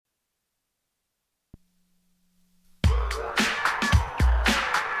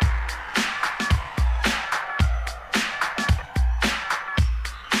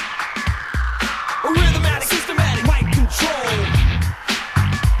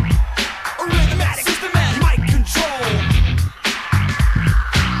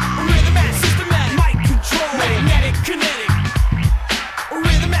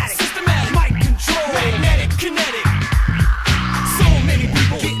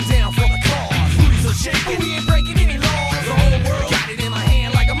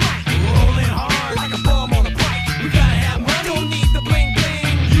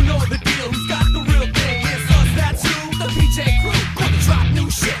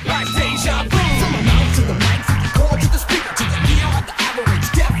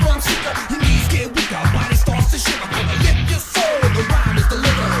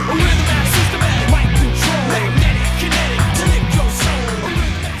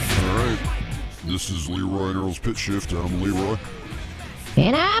This is Leroy and Earl's Pitch Shift. I'm Leroy.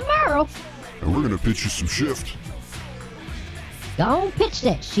 And I'm Earl. And we're going to pitch you some shift. Go pitch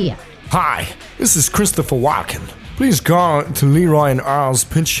that shit. Hi, this is Christopher Watkin. Please go to Leroy and Earl's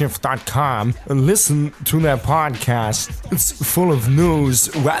PitchShift.com and listen to their podcast. It's full of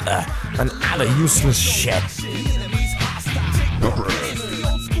news, weather, and other useless shit. Alright.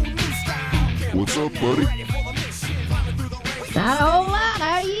 What's up, buddy? Not a whole lot.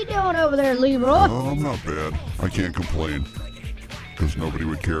 How are you doing over there, Leroy? Oh, I'm not bad. I can't complain. Because nobody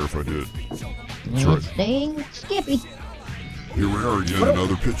would care if I did. That's right. Staying skippy. Here we are again,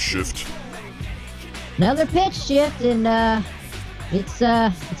 another pitch shift. Another pitch shift, and it's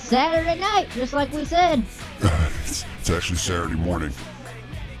Saturday night, just like we said. It's actually Saturday morning.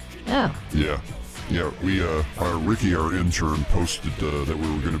 Oh. Yeah, we, Ricky, our intern, posted that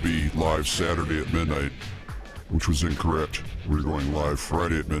we were going to be live Saturday at midnight, which was incorrect. We were going live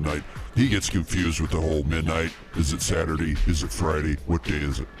Friday at midnight. He gets confused with the whole midnight. Is it Saturday? Is it Friday? What day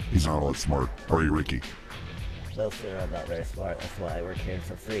is it? He's not all that smart. Are you, Ricky? So sure, I'm not very smart. That's why I work here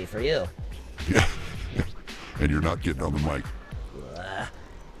for free for you. Yeah. And you're not getting on the mic.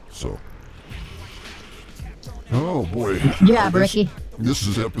 So. Oh, boy. Yeah, Ricky. This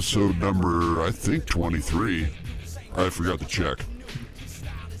is episode number, I think, 23. I forgot to check.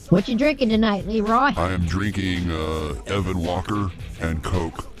 What you drinking tonight, Leroy? I am drinking Evan Walker and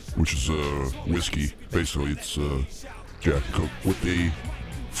Coke, which is whiskey. Basically, it's Jack and Coke with a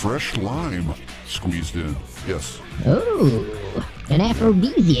fresh lime squeezed in. Yes. Oh, an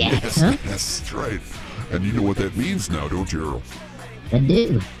aphrodisiac, Yes, huh? yes, that's right. And you know what that means now, don't you, Earl? I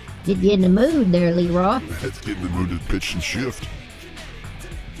do. Get you in the mood there, Leroy. Let's get in the mood to pitch and shift.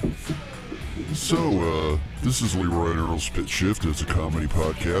 So, this is Leroy and Earl's Pitch Shift. It's a comedy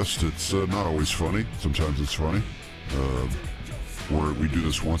podcast. It's not always funny. Sometimes it's funny. We do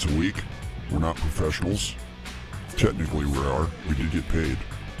this once a week. We're not professionals. Technically, we are. We did get paid.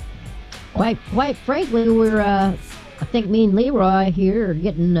 Quite frankly, we're, I think me and Leroy here are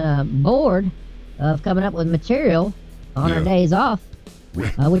getting bored of coming up with material on our days off,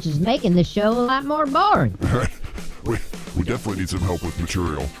 which is making the show a lot more boring. We definitely need some help with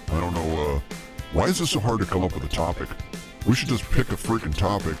material. I don't know, why is this so hard to come up with a topic? We should just pick a freaking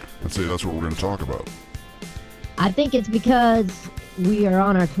topic and say that's what we're going to talk about. I think it's because we are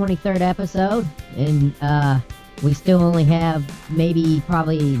on our 23rd episode, and we still only have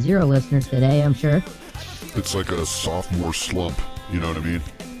probably 0 listeners today, I'm sure. It's like a sophomore slump, you know what I mean?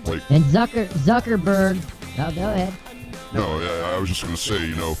 Like. And Zuckerberg, oh, go ahead. No, I was just going to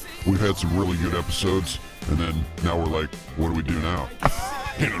say, we've had some really good episodes, and then now we're like, what do we do now?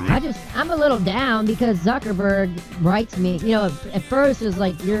 You know what I mean? I'm a little down because Zuckerberg writes me, at first it was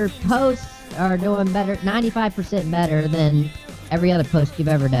like, your posts are doing better, 95% better than every other post you've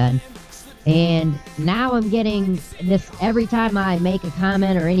ever done. And now I'm getting this every time I make a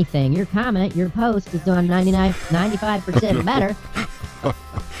comment or anything. Your post is doing 95% better.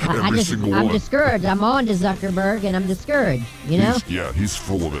 I'm discouraged. I'm on to Zuckerberg and I'm discourged, He's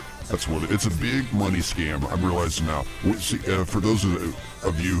full of it. That's what it's a big money scam. I'm realizing now. For those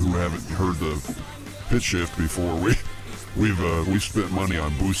of you who haven't heard the pitch shift before, we've spent money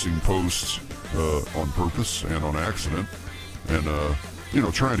on boosting posts on purpose and on accident, and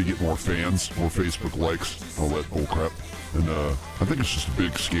trying to get more fans, more Facebook likes, all that bull crap. And I think it's just a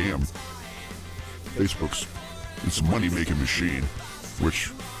big scam. It's a money-making machine,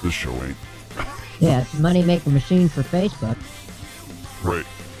 which this show ain't. Yeah, it's a money-making machine for Facebook. Right.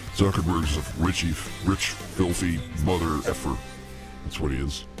 Zuckerberg's a rich, filthy mother effer. That's what he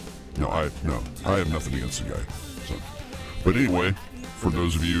is. I have nothing against the guy. So. But anyway, for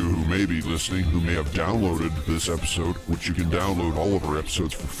those of you who may be listening, who may have downloaded this episode, which you can download all of our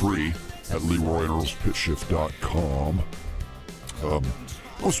episodes for free at LeroyandEarlsPitchShift.com.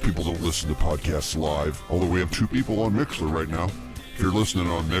 Most people don't listen to podcasts live, although we have 2 people on Mixler right now. If you're listening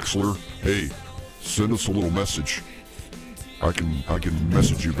on Mixler, hey, send us a little message. I can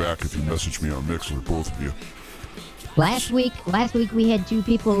message you back if you message me on Mixler, both of you. Last week we had 2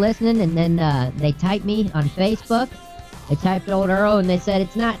 people listening, and then they typed me on Facebook. They typed Old Earl, and they said,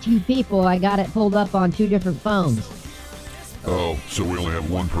 it's not 2 people. I got it pulled up on 2 different phones. Oh, so we only have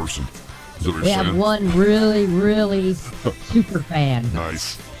 1 person. Is that what We you're have saying? one really, really super fan.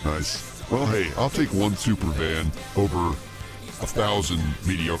 Nice. Well, hey, I'll take 1 super fan over 1,000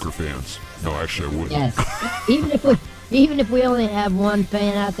 mediocre fans. No, actually, I wouldn't. Yes. Even if we only have 1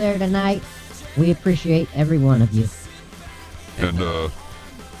 fan out there tonight, we appreciate every one of you. And,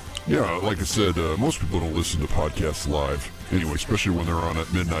 like I said, most people don't listen to podcasts live. Anyway, especially when they're on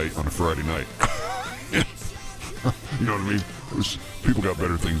at midnight on a Friday night. You know what I mean? People got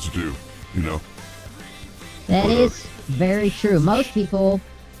better things to do, That is very true. Most people,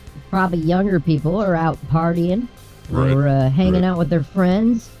 probably younger people, are out partying Right, or hanging right. out with their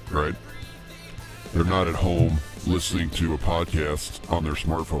friends. Right. They're not at home listening to a podcast on their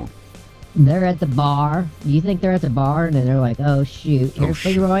smartphone. They're at the bar. You think they're at the bar, and then they're like, "Oh shoot, Oh, here's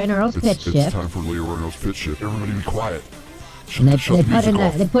shit. Leroy and Earl's pitch It's shift." time for Leroy and Earl's pitch shift. Everybody be quiet. And they Shut the put music in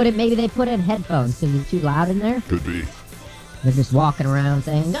off. maybe they put in headphones because it's too loud in there. Could be. They're just walking around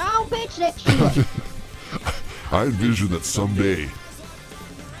saying, "No pitch next shift." I envision that someday,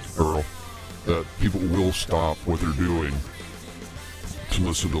 Earl, that people will stop what they're doing to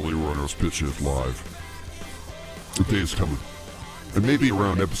listen to Leroy and Earl's pitch shift live. The day is coming. And maybe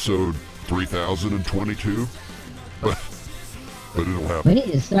around episode 3022, but it'll happen. We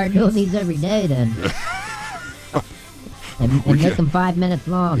need to start doing these every day then. and We make can't- them 5 minutes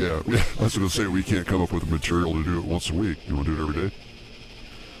long. Yeah, I was going to say we can't come up with the material to do it once a week. You want to do it every day?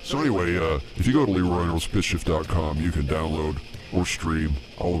 So anyway, if you go to LeroyAndEarlsPitchShift.com, you can download or stream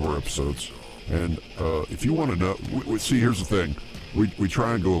all of our episodes. And if you want to know, see, here's the thing. We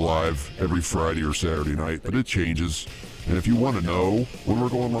try and go live every Friday or Saturday night, but it changes. And if you want to know when we're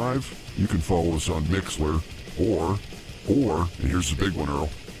going live, you can follow us on Mixler, or, and here's the big one, Earl,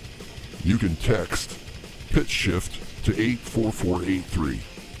 you can text Pitch Shift to 84483.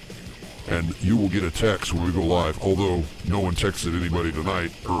 And you will get a text when we go live, although no one texted anybody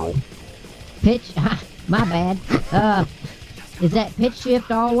tonight, Earl. Pitch, my bad. Is that pitch shift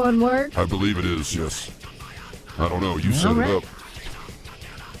all one word? I believe it is, yes. I don't know, you set All it right. up.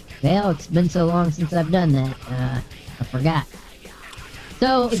 Well, it's been so long since I've done that. I forgot.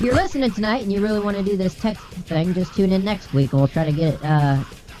 So if you're listening tonight and you really want to do this text thing, just tune in next week and we'll try to get it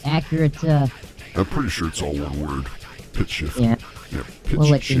accurate. I'm pretty sure it's all one word. Pitch Shift. Yeah, Pitch we'll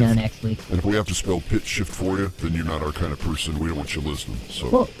let Shift. you know next week. And if we have to spell Pitch Shift for you, then you're not our kind of person. We don't want you listening. So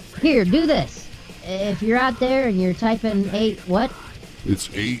Well, here, do this. If you're out there and you're typing what? it's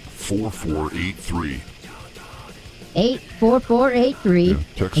 84483. 84483, Yeah,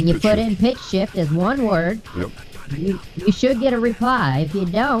 text and you pitch put shift. in pitch shift as one word, Yep. you should get a reply. If you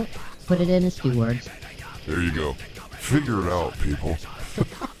don't, put it in as 2 words. There you go. Figure it out, people.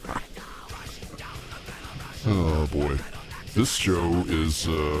 Oh boy. This show is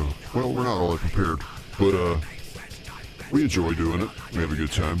well, we're not all that prepared, but we enjoy doing it. We have a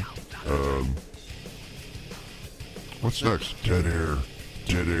good time. What's next? Dead air.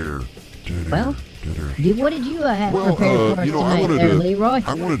 Dead air. Dead air. Well, Dead air. What did you have Well, prepared for us you know, I tonight wanted there, to Leroy?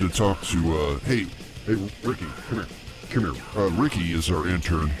 I wanted to talk to hey Ricky, come here. Ricky is our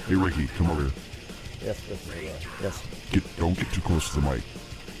intern. Hey Ricky, come over here. Yes, yes. Don't get too close to the mic.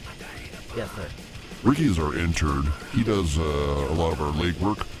 Yes, sir. Ricky is our intern. He does a lot of our leg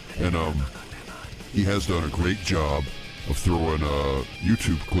work, and he has done a great job of throwing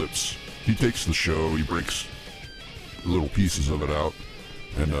YouTube clips. He takes the show, he breaks little pieces of it out,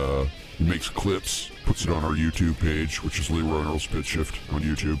 and he makes clips, puts it on our YouTube page, which is Leroy and Earl's Pitch Shift on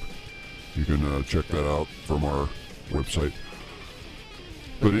YouTube. You can check that out from our website.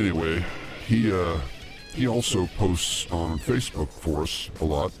 But anyway, he also posts on Facebook for us a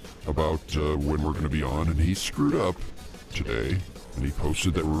lot about when we're going to be on, and he screwed up today, and he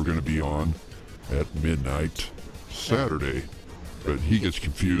posted that we were going to be on at midnight Saturday, but he gets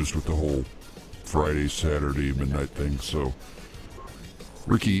confused with the whole Friday, Saturday, midnight thing. So,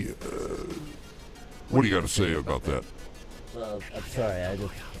 Ricky, what do you got to say about that? Well, I'm sorry. I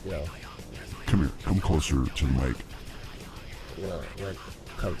just, Come here, come closer to the mic.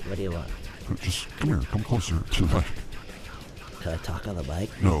 what do you want? Just come here, come closer to the mic. Can I talk on the mic?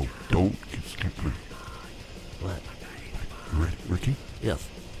 No, don't. Come here. What? You ready, Ricky? Yes.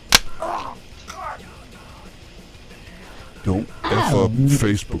 Don't F up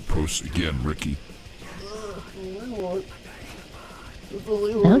Facebook posts again, Ricky.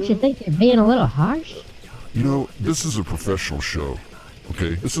 Don't you think you're being a little harsh? You know, this is a professional show.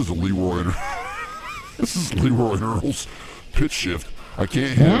 Okay, this is a Leroy and this is Leroy and Earl's Pitch Shift. I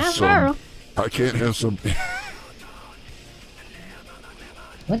can't have Yeah, some. Earl. I can't have some.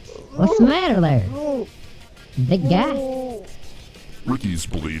 What's the matter there? Big guy. Ricky's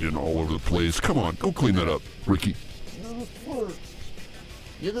bleeding all over the place. Come on, go clean that up, Ricky.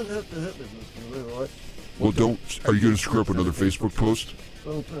 You don't have to hit me, Mr. Leroy. Well, don't. Are you going to screw up another Facebook post?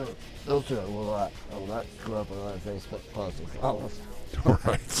 Don't you? I will not screw up another Facebook post. All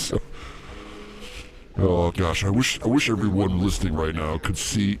right. So. Oh gosh, I wish everyone listening right now could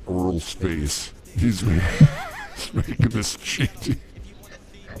see Earl's face. He's making this cheating.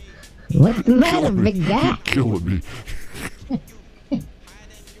 What's the matter, big guy? Killing me.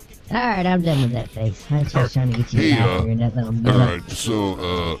 All right, I'm done with that face. I was just trying to get you Hey, out here in that little All middle. right.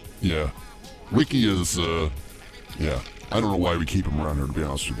 So, yeah, Ricky is Yeah, I don't know why we keep him around here, to be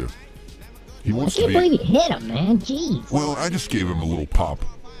honest with you. He I wants to can't be... believe you hit him, man. Jeez. Well, I just gave him a little pop.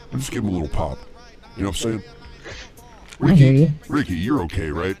 I just gave him a little pop. You know what I'm saying? I hear you. Ricky, you're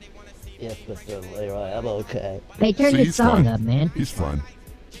okay, right? Yes, Mr. Leroy, I'm okay. Hey, turn See, this he's song fine. up, man. He's fine.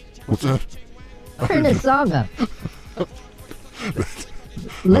 What's that? Turn this song up.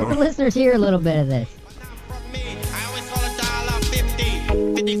 Let the listeners hear a little bit of this. Me, I always hold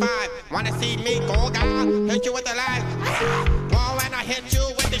 $1.50, 55. Wanna see me go down? Hit you with the line. Well, when I hit you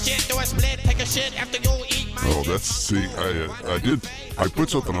with the shit, do a split, take a shit after you eat my. Oh, that's, see, I put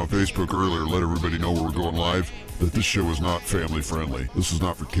something on Facebook earlier, let everybody know we're going live, that this show is not family friendly. This is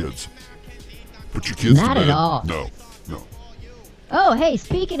not for kids. Put your kids Not to at bed. all. No. Oh, hey,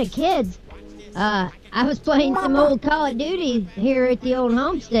 speaking of kids, I was playing some old Call of Duty here at the old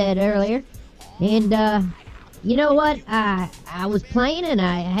homestead earlier, and you know what? I was playing and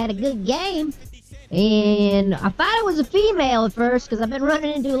I had a good game, and I thought it was a female at first because I've been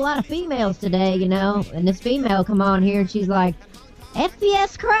running into a lot of females today, you know. And this female come on here and she's like,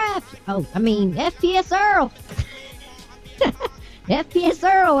 "FPS Craft." Oh, I mean FPS Earl. FPS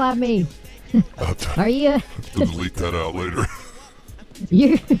Earl. I mean, are you? Delete that out later.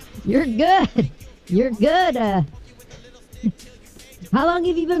 You're good. You're good. How long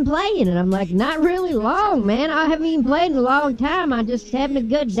have you been playing? And I'm like, not really long, man. I haven't even played in a long time. I'm just having a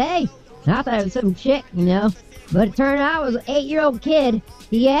good day. And I thought it was some chick, you know. But it turned out it was an 8-year-old kid.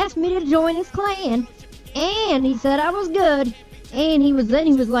 He asked me to join his clan, and he said I was good. And he was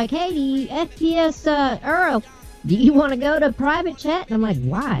like, "Hey, do you FPS Earl, do you want to go to private chat?" And I'm like,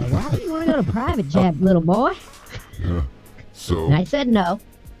 "Why? Why do you want to go to private chat, little boy?" Yeah. So, And I said no.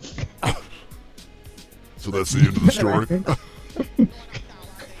 so that's the end of the story.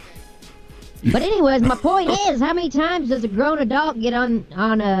 But anyways, my point is, how many times does a grown adult get on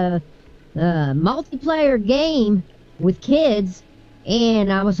a multiplayer game with kids?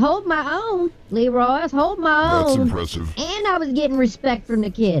 And I was holding my own, Leroy. I was holding my That's own. impressive. And I was getting respect from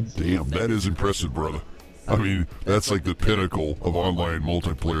the kids. Damn, that is impressive, brother. I mean, that's like the pinnacle of online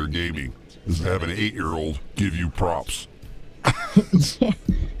multiplayer gaming, is to have an 8-year-old give you props.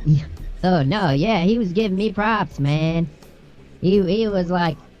 Oh no, yeah, he was giving me props, man. He was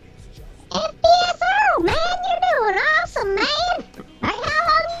like, "FPS Earl, man, you're doing awesome, man. Like, how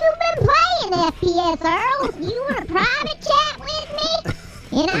long you been playing FPS Earl? You want a private chat with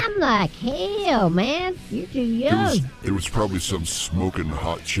me?" And I'm like, "Hell, man, you're too young." It was probably some smoking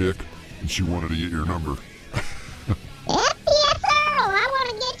hot chick, and she wanted to get your number. FPS Earl, I want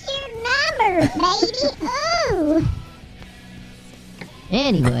to get your number, baby. Ooh.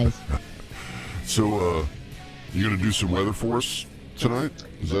 Anyways, So, you gonna do some weather for us tonight?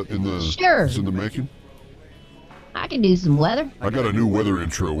 Is that in the Sure. Is in the making? I can do some weather. I got a new weather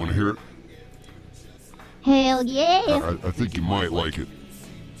intro. Want to hear it? Hell yeah. I think you might like it.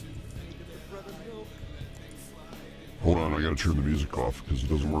 Hold on, I gotta turn the music off because it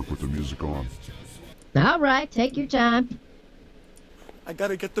doesn't work with the music on. All right, take your time. I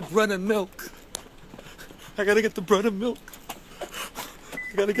gotta get the bread and milk. I gotta get the bread and milk.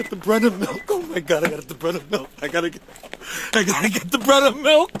 I gotta get the bread and milk. Oh my god, I gotta get the bread and milk. I gotta get the bread and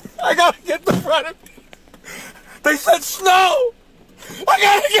milk. I gotta get the bread and They said snow! I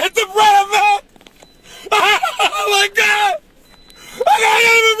gotta get the bread and milk! Oh my god!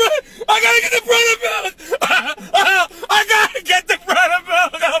 I gotta get the bread and milk! I gotta get the bread and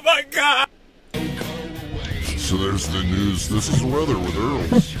milk! Oh my god! So there's the news. This is weather with Earl.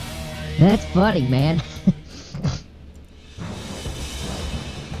 That's funny, man.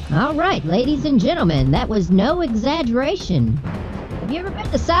 All right, ladies and gentlemen, that was no exaggeration. Have you ever been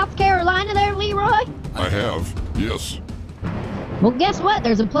to South Carolina there, Leroy? I have, yes. Well, guess what?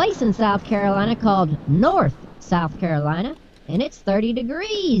 There's a place in South Carolina called North South Carolina, and it's 30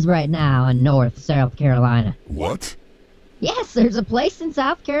 degrees right now in North South Carolina. What? Yes, there's a place in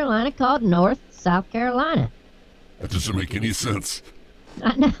South Carolina called North South Carolina. That doesn't make any sense.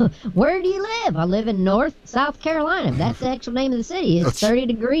 I know. Where do you live? I live in North South Carolina. That's the actual name of the city. It's 30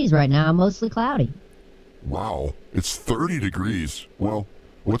 degrees right now, mostly cloudy. Wow, it's 30 degrees. Well,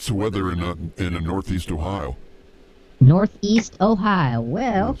 what's the weather in northeast Ohio? Northeast Ohio.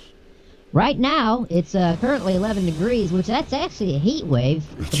 Well, right now it's currently 11 degrees, which that's actually a heat wave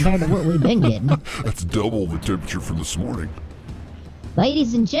compared to what we've been getting. That's double the temperature from this morning.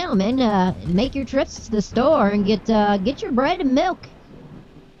 Ladies and gentlemen, make your trips to the store and get your bread and milk.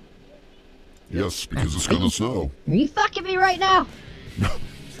 Yes, because it's gonna snow. Are you fucking me right now?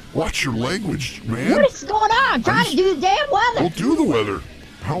 Watch your language, man. What is going on? I'm trying to do the damn weather. Well, do the weather.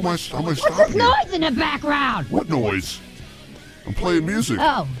 How am I What's stopping this you? noise in the background? What noise? I'm playing music.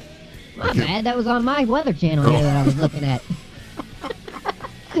 Oh, My bad, that was on my weather channel here that I was looking at.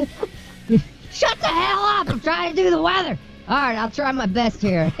 Shut the hell up! I'm trying to do the weather. All right, I'll try my best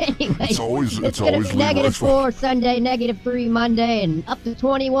here. Anyway, It's always gonna be Leroy's fault. -4 Sunday, -3 Monday, and up to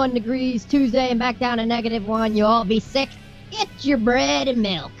 21 degrees Tuesday, and back down to -1. You'll all be sick. Get your bread and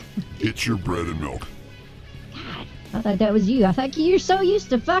milk. Get your bread and milk. I thought that was you. I thought you're so used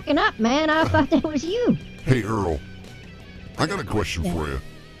to fucking up, man. I thought that was you. Hey, Earl, I got a question for you.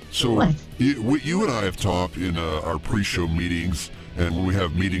 So, What? you and I have talked in our pre-show meetings, and when we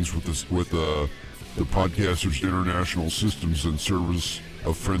have meetings with the Podcasters International Systems and Service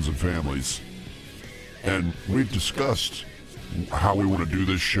of Friends and Families, and we've discussed how we want to do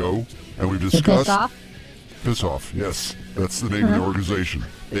this show, and we've To discussed piss off? Piss Off. Yes, that's the name of the organization.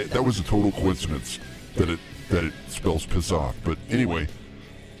 That was a total coincidence that it spells piss off. But anyway,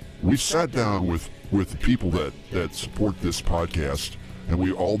 we sat down with the people that support this podcast, and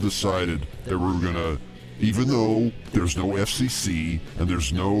we all decided that we were gonna, even though there's no FCC and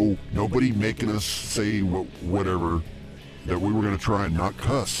there's nobody making us say whatever, that we were gonna try and not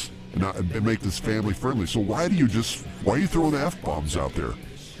cuss and make this family friendly. So why are you throwing F-bombs out there?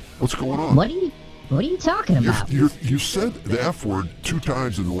 What's going on? What are you talking about? You said the F word 2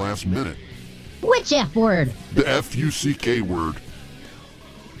 times in the last minute. Which F word? The F-U-C-K word.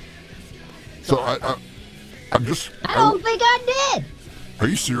 So I'm just. I don't think I did. Are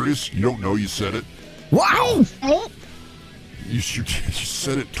you serious? You don't know you said it? I Wow! didn't say it. You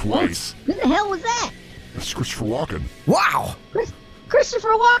said it twice. Who the hell was that? That's Christopher Walken. Wow! Christopher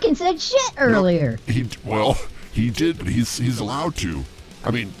Walken said shit earlier. He did, but he's allowed to.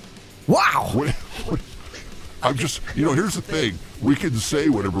 I mean, Wow! what, I'm just, here's the thing. We can say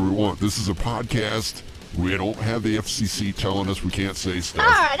whatever we want. This is a podcast. We don't have the FCC telling us we can't say All stuff.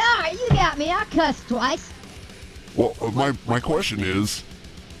 right, you got me. I cussed twice. Well, my question is,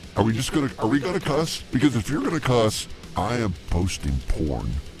 are we gonna cuss? Because if you're gonna cuss, I am posting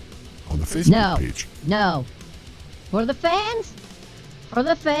porn on the Facebook page. No. For the fans,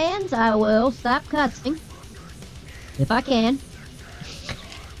 I will stop cussing if I can.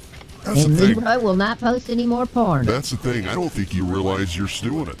 That's And the thing. Leroy will not post any more porn. That's the thing. I don't think you realize you're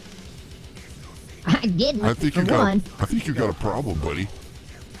doing it. I didn't. I think for you got. one. I think you got a problem, buddy.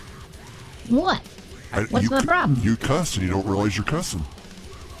 What? What's my problem? You cuss and you don't realize you're cussing.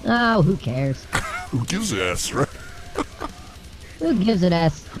 Oh, who cares? Who gives a ass, right? Who gives an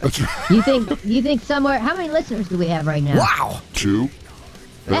ass? That's right. You think somewhere? How many listeners do we have right now? Wow! 2.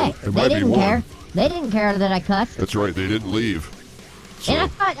 Hey, It they might be didn't 1. care. They didn't care that I cussed. That's right. They didn't leave. So, And I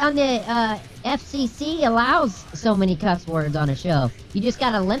thought on the FCC allows so many cuss words on a show. You just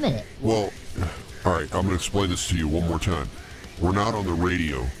gotta limit it. well, all right. I'm going to explain this to you one more time. We're not on the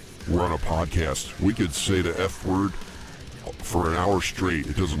radio. We're on a podcast. We could say the F word for an hour straight.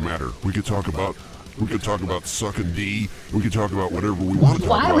 It doesn't matter. We could talk about sucking D. We could talk about whatever we want to talk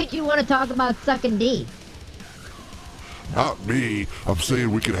Why about. would you want to talk about sucking D? Not me. I'm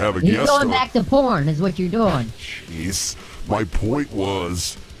saying we could have a You're guest going on. back to porn, is what you're doing. Jeez. My point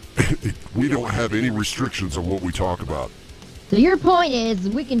was, we don't have any restrictions on what we talk about. So your point is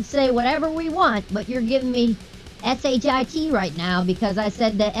we can say whatever we want, but you're giving me SHIT right now because I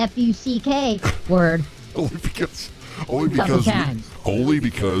said the FUCK word. Only because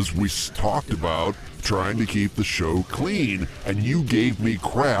times. we talked about trying to keep the show clean, and you gave me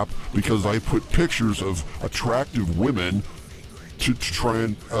crap because I put pictures of attractive women to try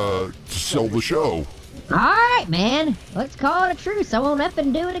and to sell the show. All right, man. Let's call it a truce. I won't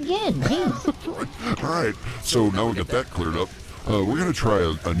effing do it again. Jeez. All right, so now we got that cleared up. We're gonna try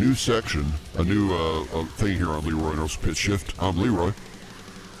a new section, a new thing here on Leroy Knows Pitch Shift. I'm Leroy.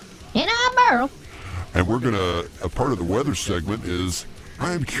 And I'm Earl. And we're gonna, a part of the weather segment is,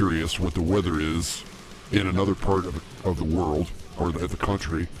 I am curious what the weather is in another part of the world, or the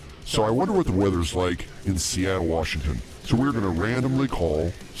country. So I wonder what the weather's like in Seattle, Washington. So we're gonna randomly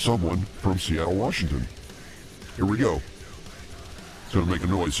call someone from Seattle, Washington. Here we go. It's gonna make a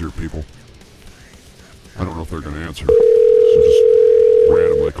noise here, people. I don't know if they're gonna answer. So just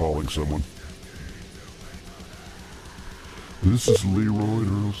randomly calling someone. This is Leroy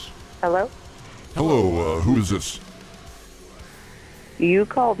Earls. Hello? Hello, who is this? You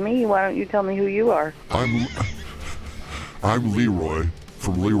called me. Why don't you tell me who you are? I'm Leroy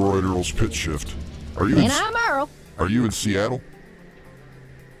from Leroy and Earl's Pitch Shift. Are you And I'm Earl. Are you in Seattle?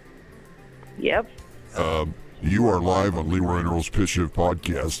 Yep. You are live on Leroy and Earl's Pitch Shift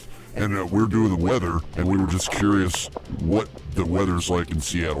podcast, and we're doing the weather, and we were just curious what the weather's like in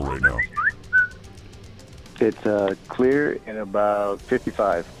Seattle right now. It's clear in about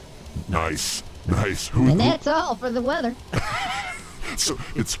 55. Nice. And that's all for the weather. So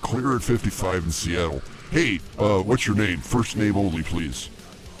it's clear at 55 in Seattle. Hey, what's your name? First name only, please.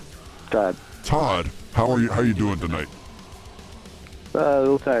 Todd. Todd, how are you? How you doing tonight? A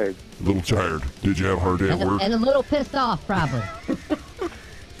little tired. A little tired. Did you have a hard day at work? And a little pissed off, probably.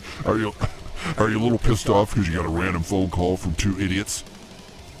 Are you a little pissed off because you got a random phone call from two idiots?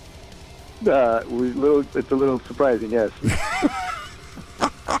 It's a little surprising, yes.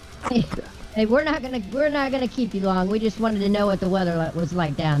 Hey, we're not gonna keep you long. We just wanted to know what the weather was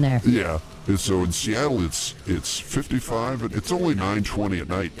like down there. Yeah. And so in Seattle, it's 55, and it's only 9:20 at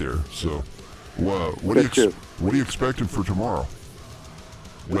night there. So, what are you expecting for tomorrow,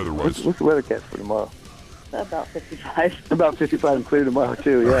 weather-wise? What's the weathercast for tomorrow? About 55. About 55 and clear tomorrow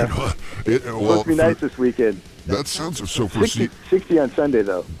too. Yeah. It's Supposed to be nice this weekend. That sounds so. For 60 on Sunday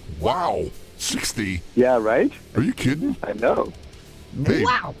though. Wow, 60. Yeah, right. Are you kidding? I know. Hey,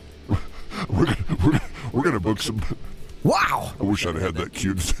 Wow. we're gonna book some. Wow! I wish I'd had that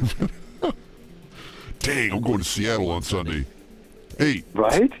cute. Dang, I'm going to Seattle on Sunday. Hey,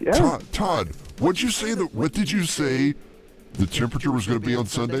 Right? Yeah. Todd, what did you say the temperature was going to be on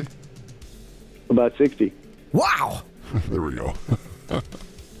Sunday? About 60. Wow! There we go.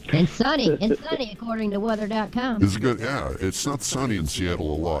 And sunny according to weather.com. Is it good? Yeah, it's not sunny in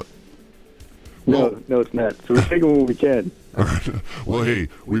Seattle a lot. No, it's not. So we're taking what we can. Well, hey,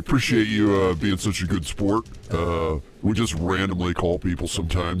 we appreciate you being such a good sport. We just randomly call people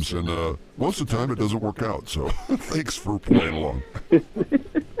sometimes, and most of the time it doesn't work out. So thanks for playing along.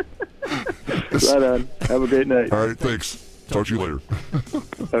 Right on. Have a great night. All right, thanks. Talk to you later.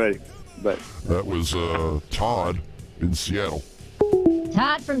 All right. Bye. That was Todd in Seattle.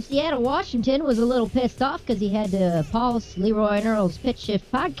 Todd from Seattle, Washington was a little pissed off because he had to pause Leroy and Earl's Pitch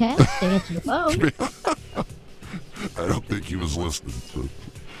Shift podcast to answer the phone. I don't think he was listening. So.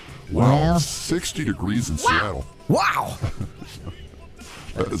 Wow, Well. 60 degrees in Seattle. Wow!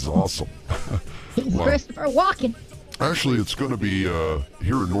 That is awesome. He's Wow. Christopher Walken. Actually, it's going to be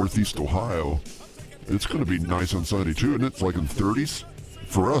here in Northeast Ohio. It's going to be nice on Sunday too, and it's like in the 30s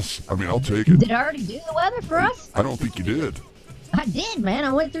for us. I mean, I'll take it. Did I already do the weather for us? I don't think you did. I did, man.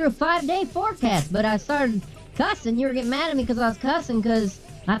 I went through a 5-day forecast, but I started cussing. You were getting mad at me because I was cussing because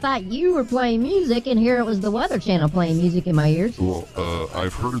I thought you were playing music, and here it was the Weather Channel playing music in my ears. Well,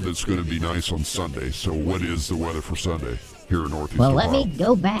 I've heard that it's going to be nice on Sunday. So, what is the weather for Sunday here in Northeast Well, Ohio? let me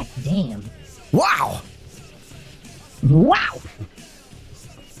go back. Damn. Wow! Wow.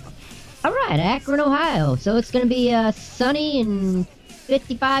 All right, Akron, Ohio. So it's going to be sunny and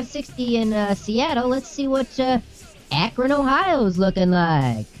 55, 60 in Seattle. Let's see what Akron, Ohio is looking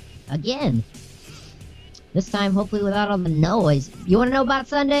like. Again. This time, hopefully, without all the noise. You want to know about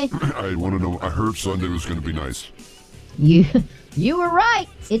Sunday? I want to know. I heard Sunday was going to be nice. You were right.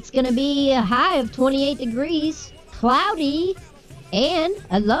 It's going to be a high of 28 degrees, cloudy, and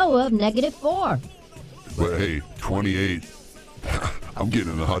a low of -4. But hey, 28. I'm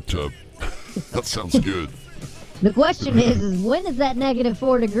getting in the hot tub. That sounds good. The question is when is that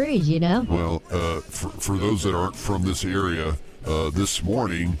 -4 degrees, you know? Well, for those that aren't from this area, this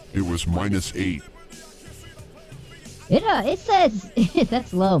morning it was -8. It says,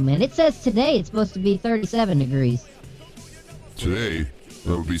 that's low, man. It says today it's supposed to be 37 degrees. Today,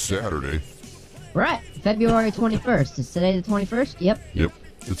 that would be Saturday. Right, February 21st. Is today the 21st? Yep. Yep.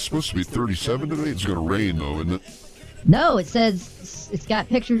 It's supposed to be 37 today. It's going to rain, though, isn't it? No, it says it's got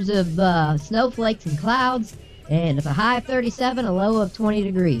pictures of snowflakes and clouds, and it's a high of 37, a low of 20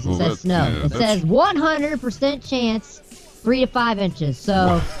 degrees. It Well, says snow. yeah, It that's- says 100% chance, 3 to 5 inches.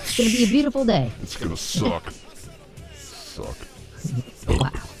 So it's going to be a beautiful day. It's going to suck. Suck.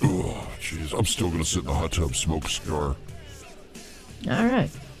 Wow. Oh, jeez. I'm still going to sit in the hot tub, smoke a cigar. All right.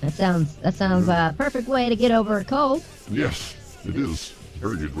 That sounds a perfect way to get over a cold. Yes, it is.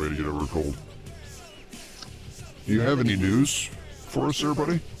 Very good way to get over a cold. Do you have any news for us,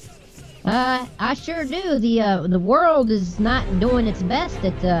 everybody? I sure do. The world is not doing its best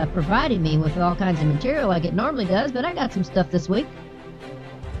at providing me with all kinds of material like it normally does, but I got some stuff this week.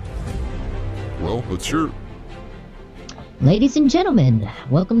 Well, let's hear it. Ladies and gentlemen,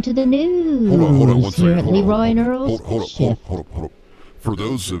 welcome to the news. Hold on one here second. at Leroy and Earl's Hold up. For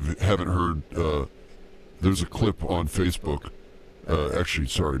those who haven't heard, there's a clip on Facebook. Actually,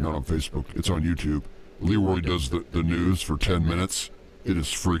 sorry, not on Facebook. It's on YouTube. Leroy does the news for 10 minutes. It is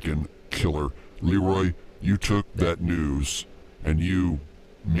freaking killer. Leroy, you took that news and you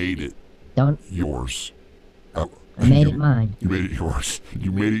made it Don't. yours. I made it mine. You made it yours.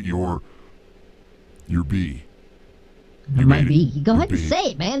 You made it your bee. It might be. Go your ahead and bee. say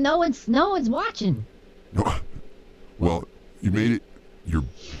it, man. No one's watching. No, well, you made it your.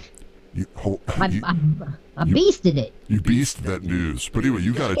 I'm I beasted it. You beasted that news. But anyway,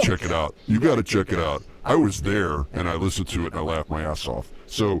 you got to check it out. You got to check it out. I was there, and I listened to it, and I laughed my ass off.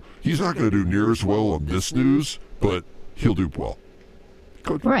 So he's not going to do near as well on this news, but he'll do well.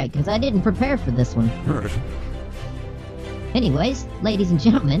 Right, because I didn't prepare for this one. All right. Anyways, ladies and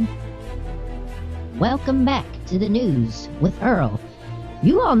gentlemen, welcome back to the news with Earl.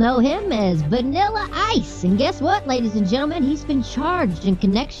 You all know him as Vanilla Ice, and guess what, ladies and gentlemen? He's been charged in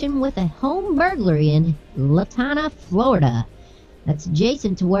connection with a home burglary in Latana, Florida. That's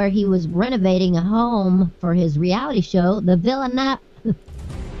adjacent to where he was renovating a home for his reality show, the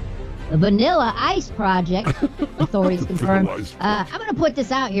Vanilla Ice Project, authorities confirmed. I'm going to put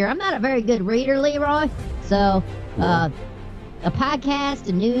this out here. I'm not a very good reader, Leroy, so a podcast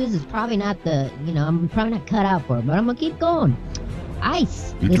and news is probably not I'm probably not cut out for it, but I'm going to keep going.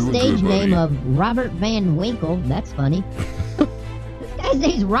 Ice, the stage name of Robert Van Winkle. That's funny. This guy's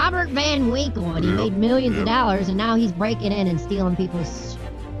name's Robert Van Winkle, and he made millions of dollars, and now he's breaking in and stealing people's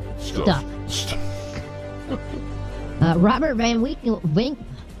stuff. Robert Van Winkle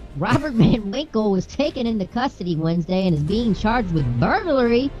was taken into custody Wednesday and is being charged with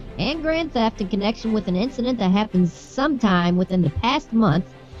burglary and grand theft in connection with an incident that happened sometime within the past month,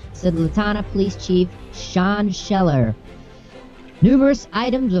 said Latana Police Chief Sean Scheller. Numerous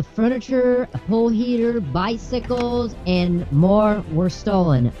items of furniture, a pool heater, bicycles, and more were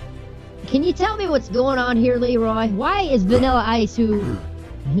stolen. Can you tell me what's going on here, Leroy? Why is Vanilla Ice, who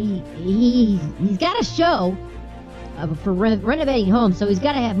he's got a show for renovating homes, so he's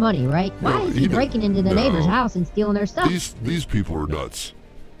got to have money, right? Why is he breaking into the neighbor's house and stealing their stuff? These people are nuts.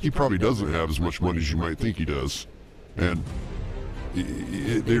 He probably doesn't have as much money as you might think he does, and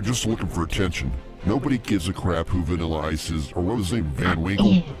they're just looking for attention. Nobody gives a crap who Vanilla Ice is, or what was his name, Van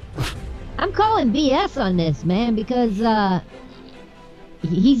Winkle? I'm calling BS on this, man, because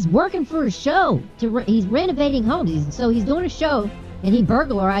he's working for a show. He's renovating homes, so he's doing a show, and he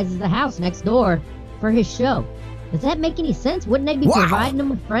burglarizes the house next door for his show. Does that make any sense? Wouldn't they be providing him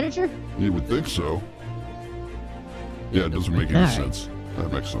with furniture? You would think so. Yeah, it doesn't make any sense.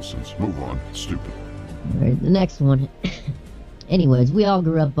 That makes no sense. Move on. Stupid. All right, the next one. Anyways, we all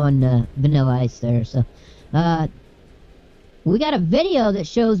grew up on Vanilla Ice there, so we got a video that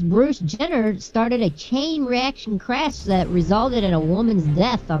shows Bruce Jenner started a chain reaction crash that resulted in a woman's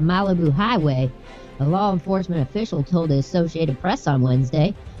death on Malibu Highway. A law enforcement official told the Associated Press on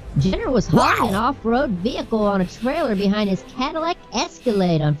Wednesday. Jenner was hauling an off-road vehicle on a trailer behind his Cadillac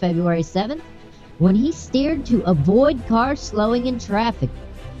Escalade on February 7th when he steered to avoid cars slowing in traffic.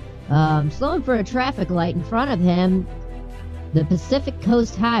 Slowing for a traffic light in front of him, the Pacific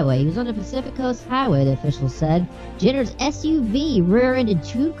Coast Highway. He was on the Pacific Coast Highway, the official said. Jenner's SUV rear-ended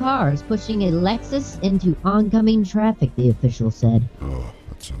two cars, pushing a Lexus into oncoming traffic, the official said. Oh,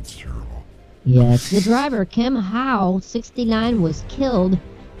 that sounds terrible. Yes, the driver, Kim Howe, 69, was killed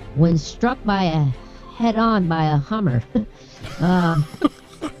when struck head-on by a Hummer.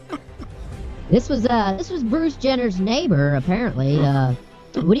 This was Bruce Jenner's neighbor, apparently. What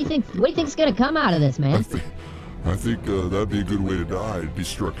do you think? What do you think's gonna come out of this, man? I think that'd be a good way to die. Be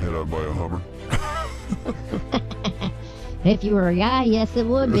struck head-on by a Hummer. If you were a guy, yes, it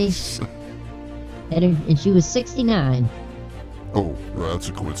would be. And she was 69. Oh, well, that's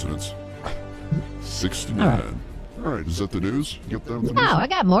a coincidence. 69. All right, is that the news? You got that with the No, news? I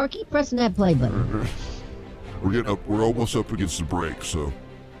got more. Keep pressing that play button. We're almost up against the break, so.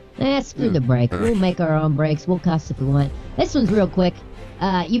 Screw the break. We'll make our own breaks. We'll cuss if we want. This one's real quick.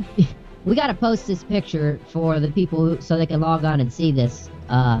 We got to post this picture for the people so they can log on and see this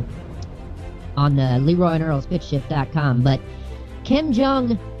on Leroy and Earl's PitchShift.com. But Kim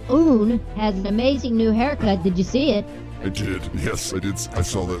Jong-un has an amazing new haircut. Did you see it? I did. Yes, I did. I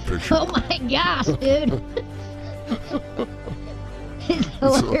saw that picture. Oh my gosh, dude. It's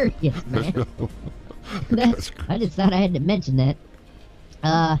hilarious, man. I just thought I had to mention that.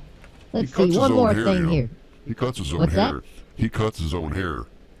 Let's see, one more thing here. He cuts his own What's hair. that? He cuts his own hair.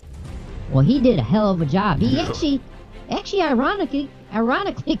 Well, he did a hell of a job. He actually, ironically,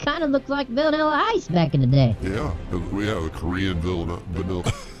 kind of looked like Vanilla Ice back in the day. Yeah, we have a Korean vanilla.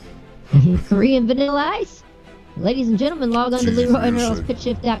 Korean Vanilla Ice. Ladies and gentlemen, log on to Leroy and Earl's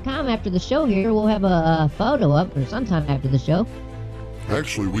PitchShift.com after the show here. We'll have a photo up, or sometime after the show.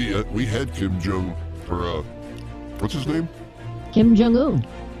 Actually, we had Kim Jong, or what's his name? Kim Jong-un.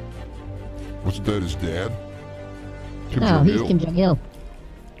 Wasn't that his dad? No, he's Kim Jong-il.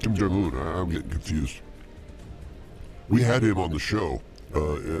 Kim Jong-un, I'm getting confused. We had him on the show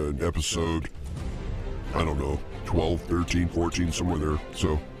in episode, I don't know, 12, 13, 14, somewhere there.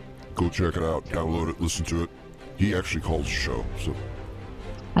 So go check it out, download it, listen to it. He actually calls the show. So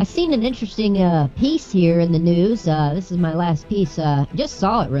I've seen an interesting piece here in the news. This is my last piece. Just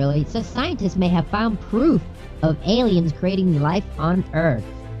saw it, really. It says scientists may have found proof of aliens creating life on Earth.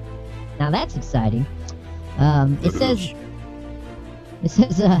 Now that's exciting. It says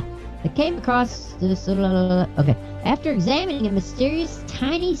they came across this. Okay. After examining a mysterious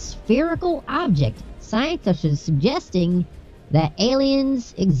tiny spherical object, scientists are suggesting that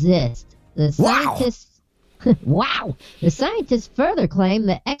aliens exist. The scientists. Wow! The scientists further claim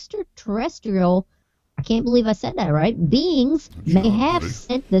that extraterrestrial, I can't believe I said that right, beings may have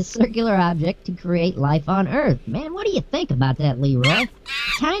sent this circular object to create life on Earth. Man, what do you think about that, Leroy?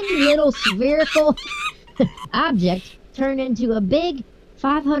 Tiny little spherical object turned into a big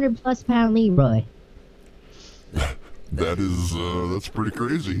 500-plus pound Leroy. That's pretty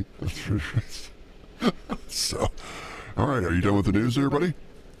crazy. That's pretty crazy. So, all right, are you done with the news, everybody?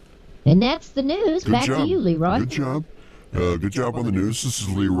 And that's the news. Good Back job. to you, Leroy. Good job. Good job on the news. This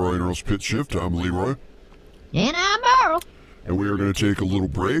is Leroy and Earl's Pitch Shift. I'm Leroy. And I'm Earl. And we are going to take a little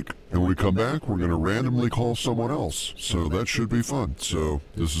break. And when we come back, we're going to randomly call someone else. So that should be fun. So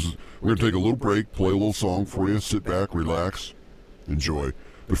we're going to take a little break, play a little song for you, sit back, relax, enjoy.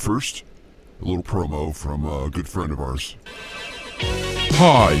 But first, a little promo from a good friend of ours.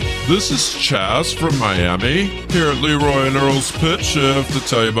 Hi, this is Chaz from Miami, here at Leroy and Earl's Pitch Shift to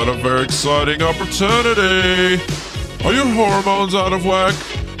tell you about a very exciting opportunity. Are your hormones out of whack?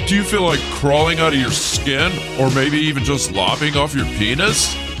 Do you feel like crawling out of your skin, or maybe even just lopping off your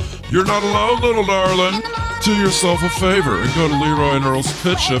penis? You're not alone, little darling. Do yourself a favor and go to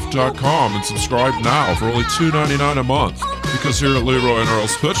LeroyandEarlsPitchShift.com and subscribe now for only $2.99 a month. Because here at Leroy and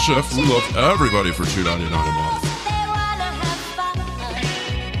Earl's Pitch Shift, we love everybody for $2.99 a month.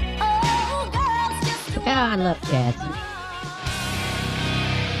 Come on, look, Chaz.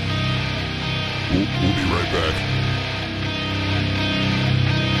 We'll be right back.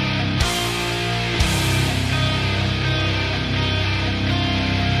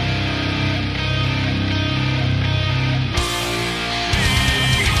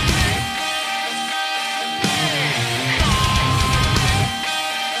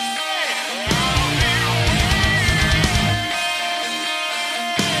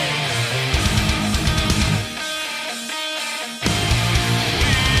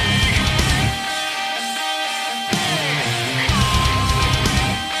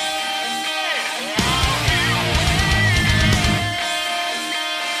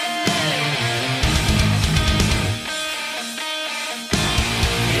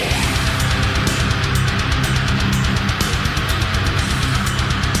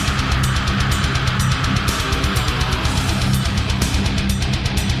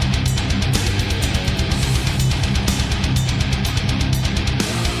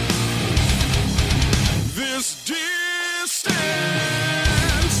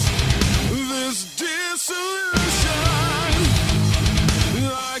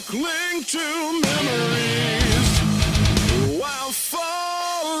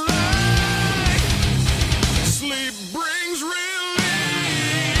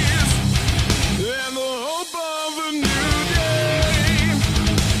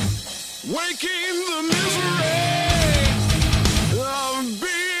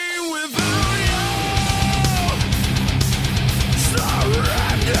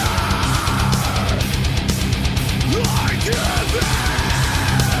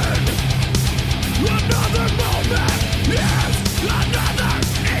 Another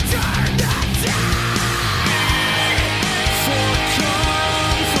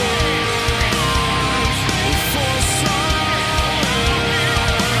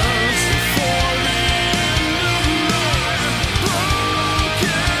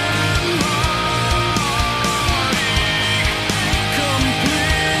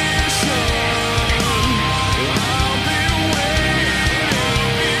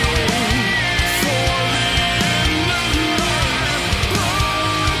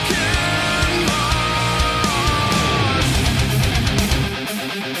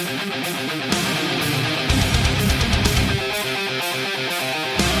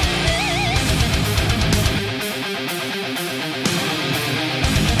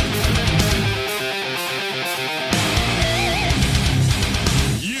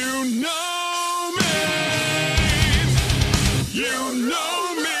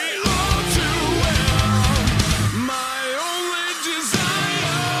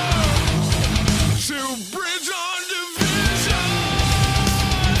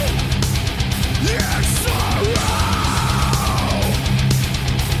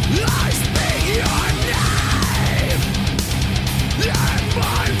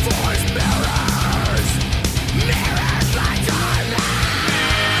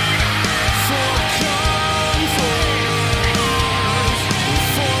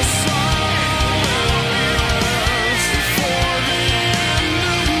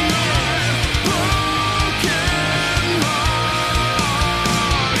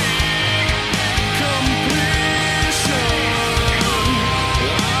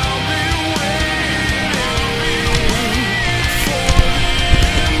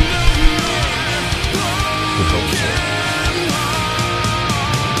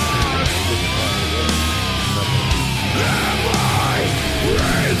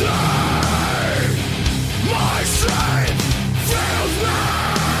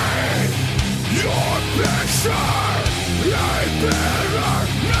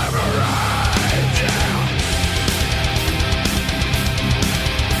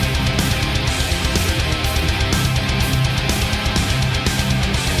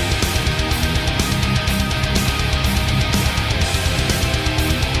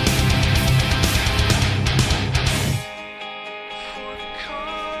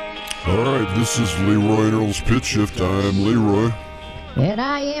All right, this is Leroy and Earl's Pitch Shift. I'm Leroy, And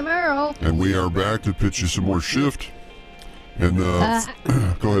I am Earl. and we are back to pitch you some more shift. And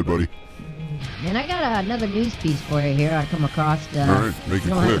go ahead, buddy. And I got another news piece for you here I come across. All right, make it you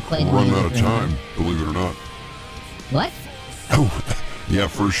don't have to quick. play We're the running music out of or anything. time, believe it or not. What? Oh, yeah,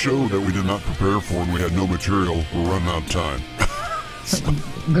 for a show that we did not prepare for and we had no material, we're running out of time.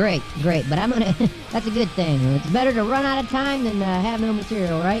 Great, but I'm gonna. That's a good thing. It's better to run out of time than have no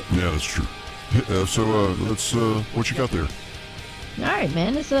material, right? Yeah, that's true. So let's, what you got there? All right,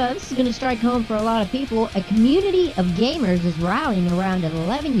 man. This is gonna strike home for a lot of people. A community of gamers is rallying around an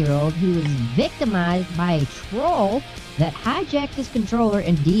 11-year-old who was victimized by a troll that hijacked his controller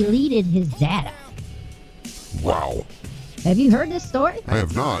and deleted his data. Wow. Have you heard this story? I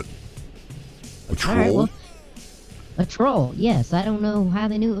have not. A troll? All right, well, a troll, yes. I don't know how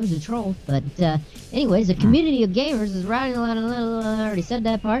they knew it was a troll, but anyways, a community of gamers is riding around. I already said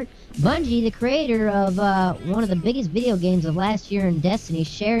that part. Bungie, the creator of one of the biggest video games of last year in Destiny,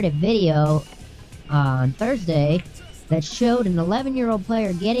 shared a video on Thursday that showed an 11-year-old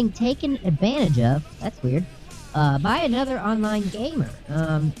player getting taken advantage of. That's weird. By another online gamer.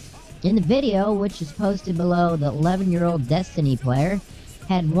 In the video, which is posted below, the 11-year-old Destiny player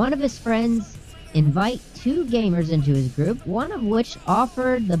had one of his friends invite two gamers into his group, one of which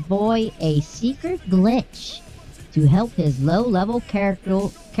offered the boy a secret glitch to help his low-level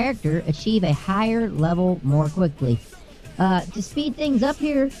character achieve a higher level more quickly. To speed things up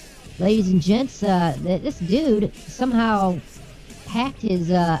here, ladies and gents, this dude somehow hacked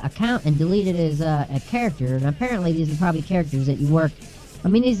his account and deleted his character, and apparently these are probably characters that you work. I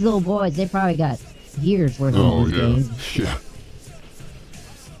mean, these little boys, they probably got years worth of these games. Yeah.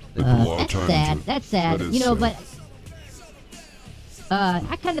 They put a lot of That's time sad. into it. That's sad. That is You know, sad. but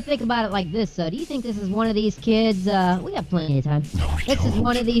I kind of think about it like this. Do you think this is one of these kids? We got plenty of time. No, we This is don't.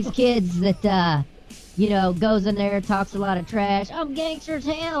 one of these kids that, goes in there, talks a lot of trash. I'm gangster as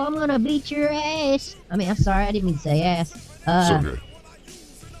hell. I'm gonna beat your ass. I mean, I'm sorry, I didn't mean to say ass. It's okay.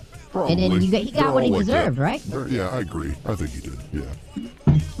 And then Probably. he got They're what he all like deserved, that. right? Yeah, I agree. I think he did. Yeah.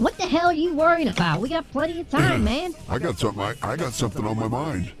 What the hell are you worrying about? We got plenty of time, man. I got something on my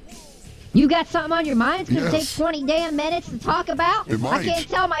mind. You got something on your mind? It's gonna Yes. take 20 damn minutes to talk about? It might. I can't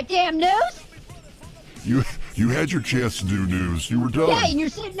tell my damn news? You had your chance to do news. You were done. Yeah, and you're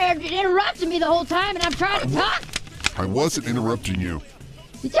sitting there interrupting me the whole time, and I'm trying to talk. I wasn't interrupting you.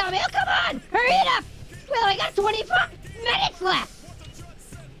 You tell me, oh, come on, hurry it up. We only got 25 minutes left.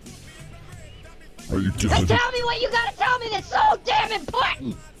 Are you Now done? tell me what you gotta tell me that's so damn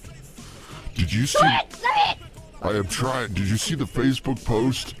important. Did you see? Go ahead, say it. I am trying. Did you see the Facebook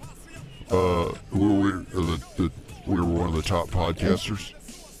post? Where we were one of the top podcasters.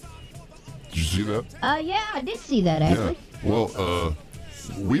 Did you see that? Yeah, I did see that, actually. Yeah. Well,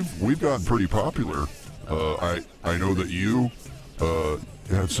 we've gotten pretty popular. I know that you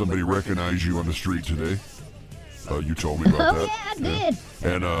had somebody recognize you on the street today. You told me about Oh, that. yeah, I did.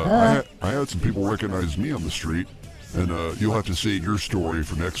 And I had some people recognize me on the street. And you'll have to save your story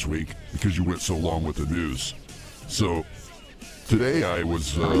for next week because you went so long with the news. So today I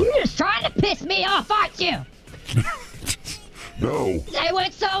was. You're just trying to piss me off, aren't you? No. They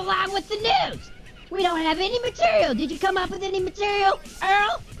went so long with the news. We don't have any material. Did you come up with any material,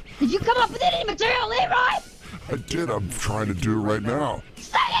 Earl? Did you come up with any material, Leroy? I did. I'm trying to do it right now.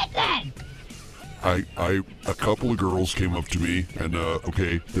 Say it then. A couple of girls came up to me and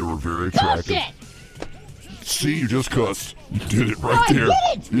they were very attractive. Bullshit. See, you just cussed. You did it right I there.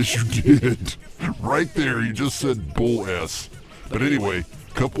 didn't. Yes, you did. Right there, you just said bull s. But anyway,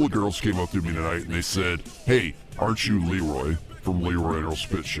 a couple of girls came up to me tonight and they said, "Hey, aren't you Leroy from Leroy and Earl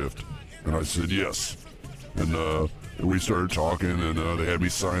Spit Shift?" And I said, "Yes." And we started talking and they had me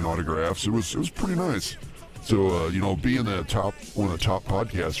sign autographs. It was pretty nice. So being one of the top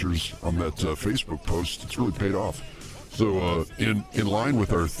podcasters on that Facebook post, it's really paid off. So in line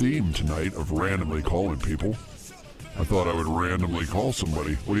with our theme tonight of randomly calling people, I thought I would randomly call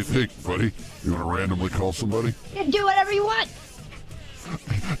somebody. What do you think, buddy? You want to randomly call somebody? You do whatever you want.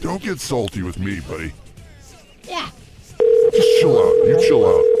 Don't get salty with me, buddy. Yeah. Just chill out. You chill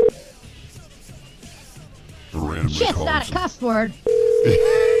out. Randomly Shit's calling not a some- cuss word.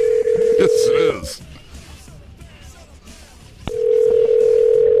 Yes, it is.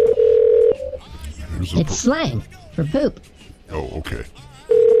 Here's a It's slang for poop. Oh, okay.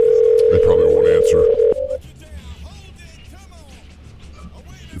 They probably won't answer.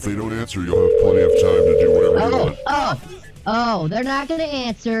 If they don't answer, you'll have plenty of time to do whatever you want. Oh, they're not gonna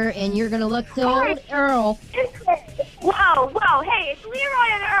answer, and you're gonna look to old Earl. Whoa, hey, it's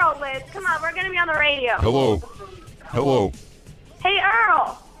Leroy and Earl, Liz. Come on, we're gonna be on the radio. Hello. Hey,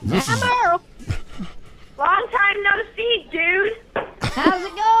 Earl. This is Earl. Long time no see, dude. How's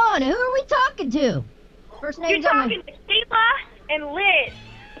it going? Who are we talking to? First You're name's on my... talking to Kayla and Liz.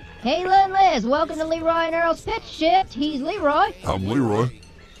 Kayla and Liz, welcome to Leroy and Earl's Pitch Shift. He's Leroy. I'm Leroy.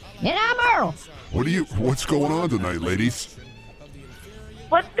 And I'm Earl. What's going on tonight, ladies?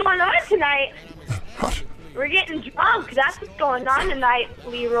 What's going on tonight? We're getting drunk. That's what's going on tonight,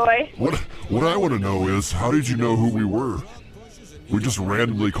 Leroy. What I want to know is, how did you know who we were? We just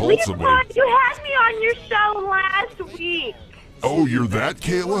randomly called somebody. Leroy, you had me on your show last week. Oh, you're that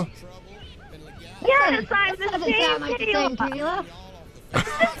Kayla? Yes, I'm the Doesn't same sound like the same Kayla. Kayla.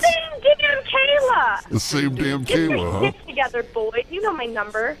 The same damn Kayla. The same damn Get your Kayla, shit together, boy. You know my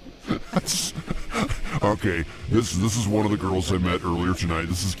number. huh? Okay, this is one of the girls I met earlier tonight.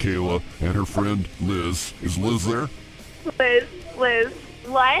 This is Kayla and her friend Liz. Is Liz there? Liz.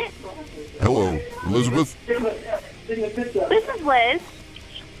 What? Hello, Elizabeth. This is Liz.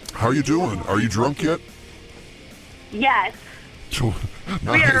 How you doing? Are you drunk yet? Yes.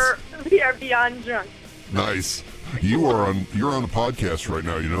 Nice. We are beyond drunk. Nice. You're on a podcast right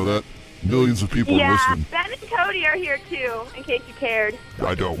now. You know that? Millions of people are Yeah, listening. Ben and Cody are here too, in case you cared.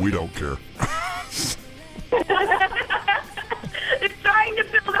 We don't care. They're trying to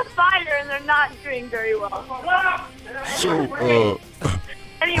build a fire and they're not doing very well. So,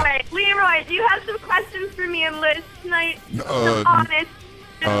 Anyway, Leroy, do you have some questions for me and Liz tonight? Uh, Some honest.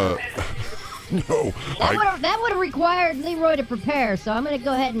 no. That would have required Leroy to prepare, so I'm going to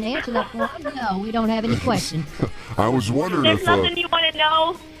go ahead and answer that for him. No, we don't have any questions. I was wondering There's if. nothing you want to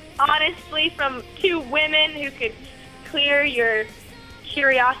know, honestly, from two women who could clear your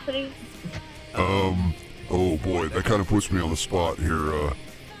curiosity? Oh boy, that kind of puts me on the spot here.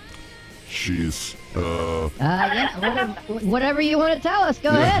 She's. Yeah, whatever you want to tell us, go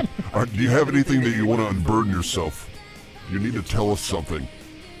ahead. Do you have anything that you want to unburden yourself? You need to tell us something.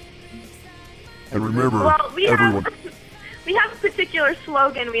 And remember, Well, we everyone. have a particular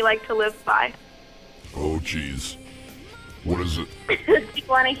slogan we like to live by. Oh, jeez. What is it? Do you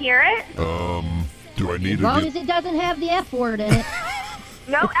want to hear it? Do I need As to long get... as it doesn't have the F word in it.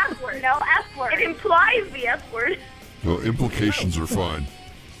 No F word. No F word. It implies the F word. Well, implications are fine.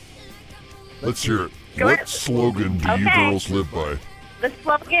 Let's hear it. Go What ahead. slogan do you Okay. girls live by? The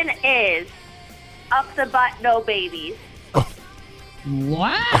slogan is, up the butt, no babies.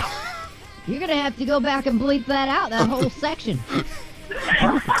 Wow. You're going to have to go back and bleep that out, that whole section.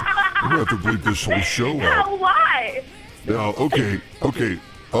 I'm gonna have to bleep this whole show out. Oh, why? Now, okay.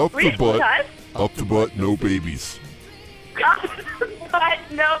 Up the Read butt. us. Up the butt, no babies. Up the butt,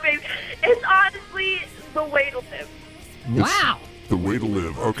 no babies. It's honestly the way to live. Wow. The way to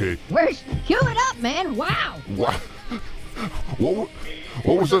live. Okay. Cue it up, man. Wow. What?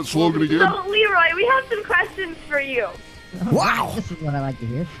 What was that slogan again? So, Leroy, we have some questions for you. Wow. This is what I like to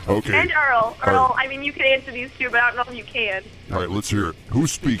hear. Okay. And Earl. All Earl, right. I mean, you can answer these two, but I don't know if you can. All right, let's hear it.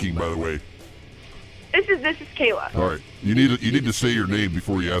 Who's speaking, by the way? This is Kayla. All right. You need to say your name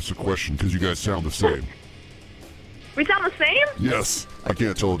before you ask the question because you guys sound the same. We sound the same? Yes. I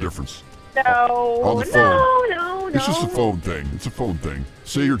can't tell the difference. No. On the phone. No. It's just a phone thing. It's a phone thing.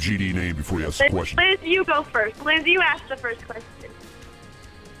 Say your GD name before you ask the question. Liz, you go first. Liz, you ask the first question.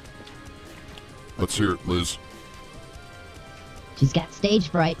 Let's hear it, Liz. She's got stage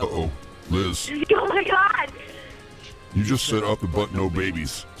fright. Uh-oh. Liz, Oh my God. you just said up the butt, no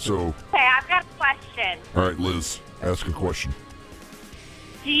babies. So, Okay, I've got a question. all right, Liz, ask a question.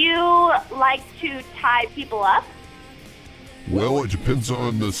 Do you like to tie people up? Well, it depends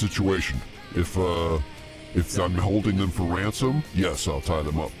on the situation. If I'm holding them for ransom, yes, I'll tie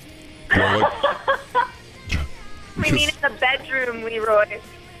them up. Do I like... We mean in the bedroom, Leroy.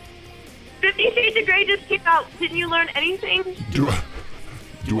 50 Shades of Grey just came out. Didn't you learn anything?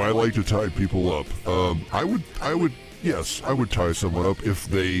 Do I like to tie people up? I would, yes, I would tie someone up if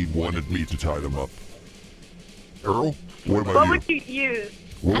they wanted me to tie them up. Earl, what about What you? would you use?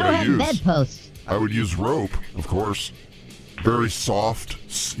 What would I don't I have use? bedposts. I would use rope, of course. Very soft,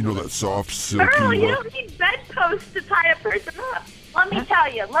 that soft, silky Earl, you rope. don't need bedposts to tie a person up. Let me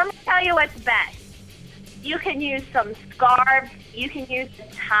tell you what's best. You can use some scarves. You can use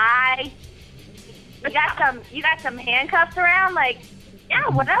a tie. You got some handcuffs around, yeah,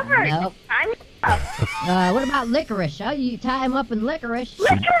 whatever. Nope. Tie me up. What about licorice? Oh, you tie him up in licorice.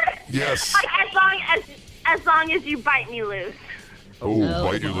 Licorice. Yes. As long as you bite me loose. Oh,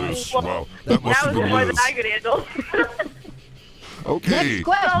 bite you loose. Wow, that must have That was been more Liz. than I could handle. Okay,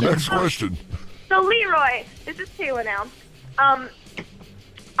 next question. So Leroy, this is Kayla now.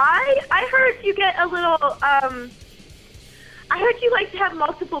 I heard you get a little. I heard you like to have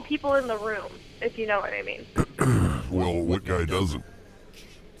multiple people in the room, if you know what I mean. Well, what guy doesn't?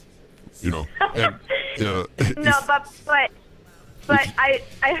 you know. And No, but I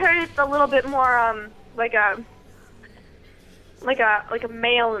heard it's a little bit more like a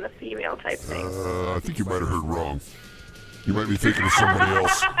male and a female type thing. I think you might have heard wrong. You might be thinking of somebody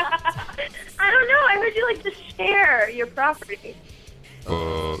else. I don't know. I heard you like to share your property.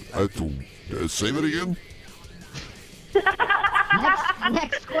 Say that again?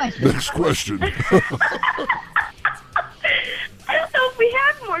 Next question. Next question. I don't know if we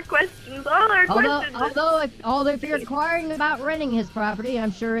have more questions. All our questions. Although if you're inquiring about renting his property,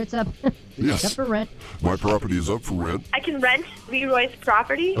 I'm sure it's up, Yes. up for rent. My property is up for rent. I can rent Leroy's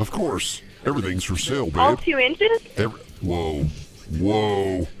property. Of course. Everything's for sale, babe. All 2 inches. Whoa.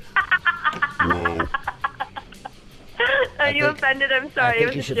 Whoa. Whoa. Are you offended? I'm sorry. I It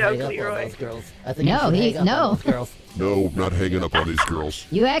think you was a should joke, hang up on Leroy. those girls. I think No, you should he- hang up no. on those girls. No, not hanging up on these girls.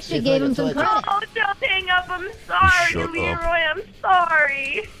 You actually If gave I him some could- credit. Oh, don't hang up. I'm sorry, Shut up. Leroy. I'm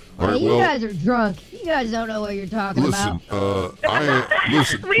sorry. All Hey, right, you well, guys are drunk. You guys don't know what you're talking listen, about.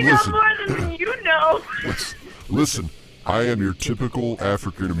 listen, We know more than you know. listen, I am your typical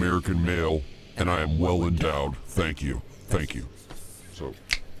African-American male, and I am well endowed. Thank you. Thank you. So,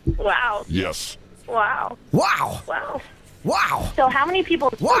 Wow. yes. Wow. Wow! Wow. Wow! So how many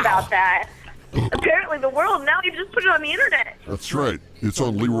people know Wow. about that? Apparently the world. Now you just put it on the internet. That's right. It's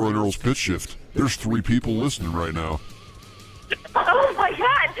on Leroy and Earl's Pitch Shift. There's 3 people listening right now. Oh my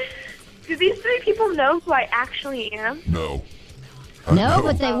God. Do these 3 people know who I actually am? No. No,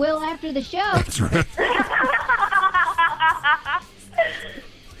 but they will after the show. That's right.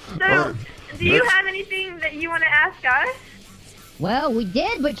 So, Alright, do you next. have anything that you want to ask us? Well, we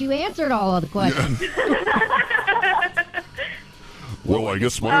did, but you answered all of the questions. Well, I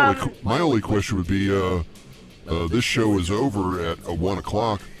guess my only question would be, this show is over at 1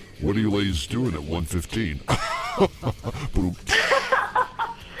 o'clock. What are you ladies doing at 1:15? Boom.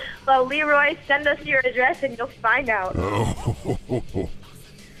 Well, Leroy, send us your address and you'll find out. Oh.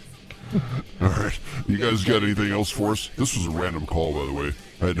 All right. You guys got anything else for us? This was a random call, by the way.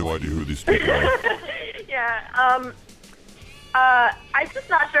 I had no idea who these people are. Yeah, I'm just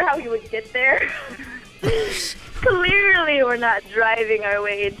not sure how we would get there. Clearly, we're not driving our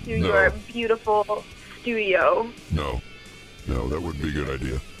way to No. your beautiful studio. No, that wouldn't be a good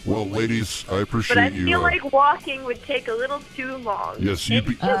idea. Well, ladies, I appreciate But I you. feel like walking would take a little too long. Yes, you'd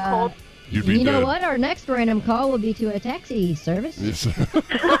be. It's too cold. You'd be You know dead. what? Our next random call will be to a taxi service. Yes.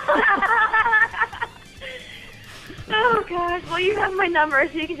 Oh gosh. Well, you have my number,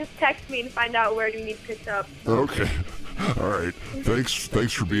 so you can just text me and find out where you need picked up. Okay. All right. Thanks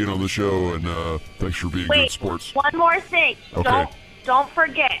for being on the show, and thanks for being good Wait, sports. one more thing. Okay. Don't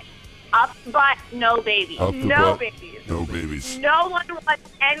forget. Up the butt, no babies. Up the No butt, babies. No babies. No one wants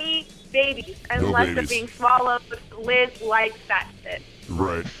any babies unless they're babies. being swallowed. Liz likes that shit.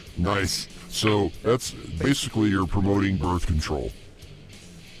 Right. Nice. So that's basically you're promoting birth control.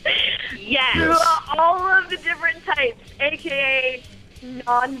 Yes. Yes. All of the different types, aka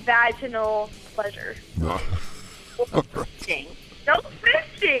non-vaginal pleasure. No. Fisting. No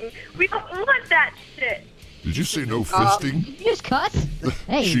fisting. We don't want that shit. Did you say no fisting? Did you just cuss?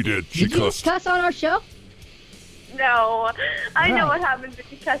 Hey, She did. She did you just cussed. cuss on our show? No. I know Right. what happens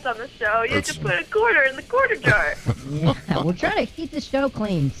if you cuss on the show. You have That's- to put a quarter in the quarter jar. Yeah, we're trying to keep the show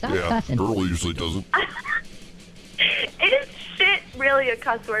clean. Stop Yeah. cussing. Earl usually doesn't. Is shit really a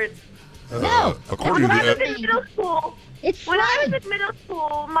cuss word? No. According to When I was the in middle school, It's when I fun. was in middle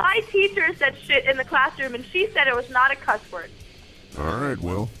school, my teacher said shit in the classroom, and she said it was not a cuss word. All right.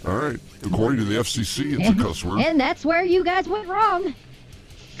 Well. All right. According to the FCC, it's a cuss word. And that's where you guys went wrong.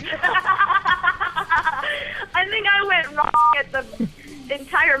 I think I went wrong at the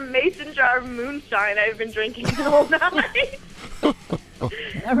entire mason jar of moonshine I've been drinking the whole night.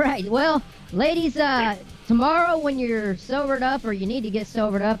 All right. Well, ladies, tomorrow when you're sobered up or you need to get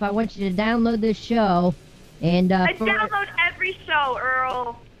sobered up, I want you to download this show. And I download every show,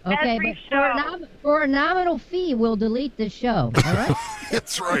 Earl. okay, every but show. for a nominal fee, we'll delete this show. All right?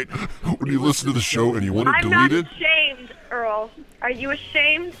 That's right. When you listen to the show and you want to I'm delete not it, ashamed, Earl. Are you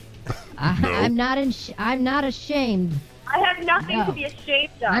ashamed? No. I'm not ashamed. I have nothing No. to be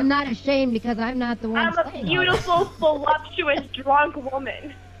ashamed of. I'm not ashamed because I'm not the one. I'm a saying all beautiful, voluptuous, drunk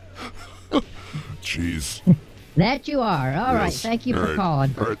woman. jeez. that. That you are. All right. Yes. Thank you All for right.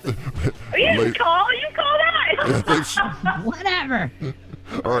 calling. All right. You Late- call that. Yeah, thanks. Whatever.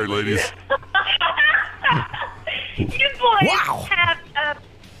 All right, ladies. You boys have a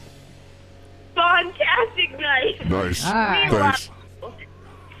fantastic night. Nice. All right. We Thanks. love you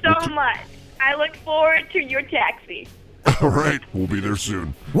so much. I look forward to your taxi. All right. We'll be there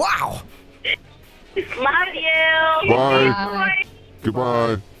soon. Wow! Love you. Bye. Bye.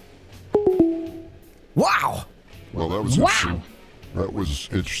 Goodbye. Wow. Well, that was Wow. interesting. That was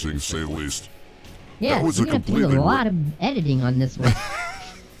interesting, to say the least. Yeah, That was you're a gonna have to do completely a lot of editing on this one.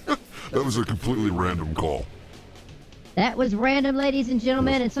 That was a completely random call. That was random, ladies and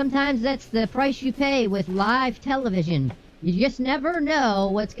gentlemen, and sometimes that's the price you pay with live television. You just never know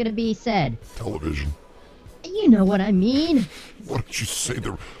what's going to be said. Television. You know what I mean. What did you say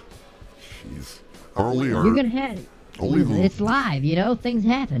there? Jeez. Only our, You're going to have... only the, It's live, you know? Things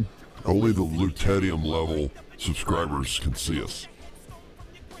happen. only the Lutetium level subscribers can see us.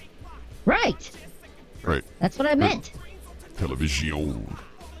 Right. Right. That's what I meant. Television.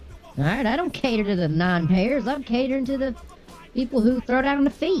 All right, I don't cater to the non-payers. I'm catering to the people who throw down the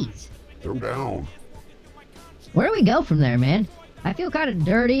fees. Throw down. Where do we go from there, man? I feel kind of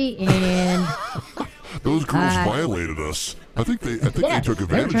dirty, and Those girls violated us. I think they took they're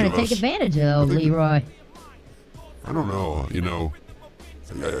advantage trying of to us. take advantage of Leroy. I don't know. You know,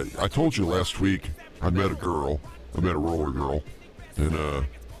 I told you last week I met a girl. I met a roller girl, and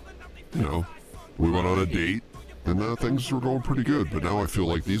you know, we went on a date, and things were going pretty good. But now I feel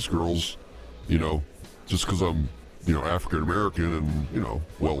like these girls, you know, just because I'm, you know, African American and, you know,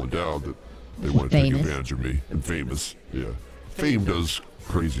 well endowed, that they want to take Famous. advantage of me and famous. Yeah, fame does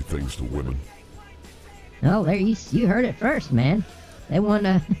crazy things to women. Oh, there you heard it first, man. They want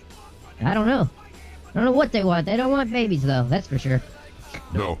to. I don't know. I don't know what they want. They don't want babies, though. That's for sure.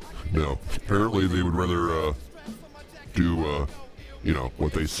 No. Apparently, they would rather do, you know,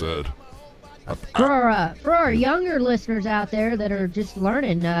 what they said. For our younger listeners out there that are just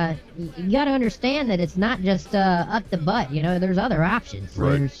learning, you got to understand that it's not just up the butt. You know, there's other options.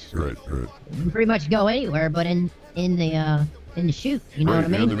 Right. You can pretty much go anywhere, but in the chute. You know Right, what I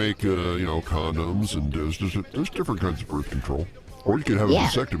mean? and they make, you know, condoms, and there's different kinds of birth control. Or you could have Yeah. a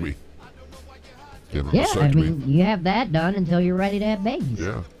vasectomy. You have a Yeah, I vasectomy. mean, you have that done until you're ready to have babies.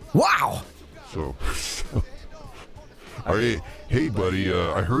 Yeah. Wow. So, all right. Hey, buddy,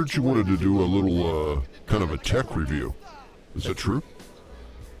 I heard you wanted to do a little, kind of a tech review. Is that true?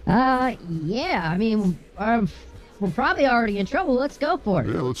 Yeah, I mean, we're probably already in trouble. Let's go for it.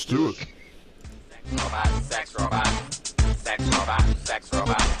 Yeah, let's do it. Robot, sex robot, sex robot, sex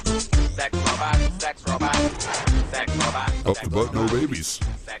robot, sex robot, sex robot, sex robot. Up the butt, no babies.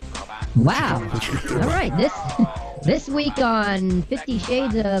 Wow. All right, this week on 50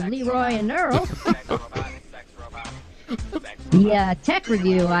 Shades of Leroy and Earl, the tech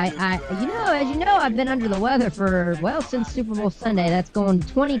review. As you know, I've been under the weather for since Super Bowl Sunday. That's going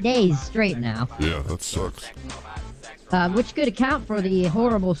 20 days straight now. Yeah, that sucks. Which could account for the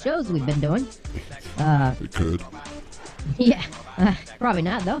horrible shows we've been doing. It could. Yeah, probably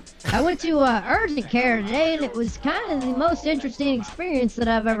not though. I went to urgent care today, and it was kind of the most interesting experience that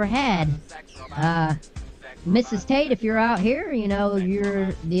I've ever had. Mrs. Tate, if you're out here, you know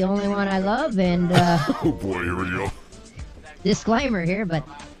you're the only one I love, and Oh boy, here we go. disclaimer here, but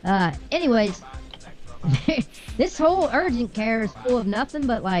anyways, this whole urgent care is full of nothing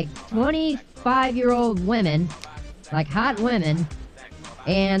but like 25-year-old women, like hot women,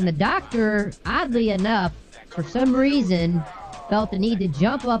 and the doctor, oddly enough, for some reason, felt the need to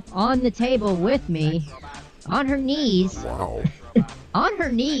jump up on the table with me, on her knees, Wow. on her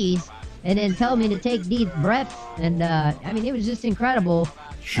knees, and then tell me to take deep breaths, and I mean, it was just incredible.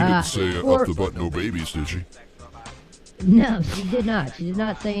 She didn't say for- up the butt, no babies, did she? No, she did not. She did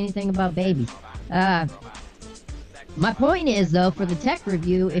not say anything about babies. My point is, though, for the tech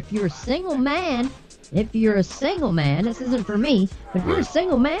review, if you're a single man, this isn't for me, but if you're a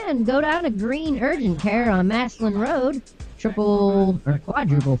single man, go down to Green Urgent Care on Maslin Road, triple or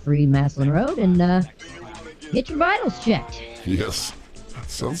quadruple free Maslin Road, and get your vitals checked. Yes.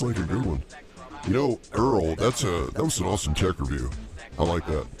 Sounds like a good one. You know, Earl, that was an awesome tech review. I like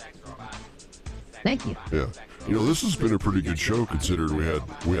that. Thank you. Yeah. You know, this has been a pretty good show considering we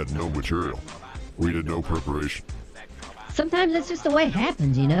had no material. We did no preparation. Sometimes that's just the way it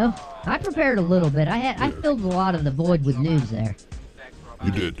happens, you know. I prepared a little bit. I filled a lot of the void with news there.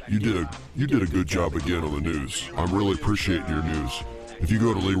 You did a good job again on the news. I'm really appreciating your news. If you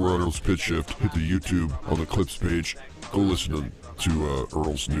go to Leroy Earl's Pitch Shift, hit the YouTube on the clips page, go listen to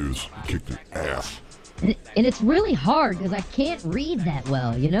Earl's news. He kicked the ass. And it's really hard because I can't read that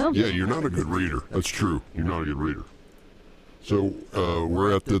well, you know? Yeah, you're not a good reader. That's true. You're not a good reader. So,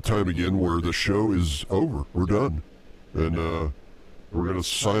 we're at the time again where the show is over. We're done. And, we're going to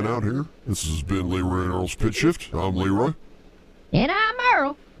sign out here. This has been Leroy and Earl's Pitch Shift. I'm Leroy. And I'm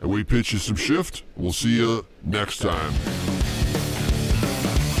Earl. And we pitch you some shift. We'll see you next time.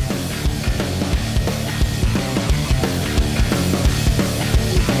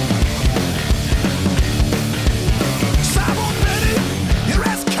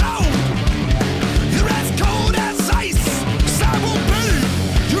 You're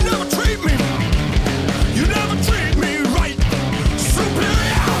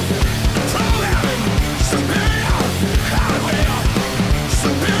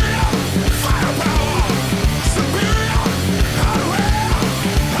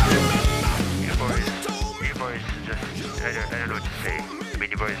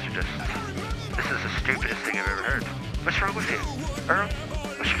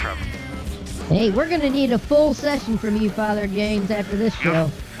from? Hey, we're gonna need a full session from you, Father James, after this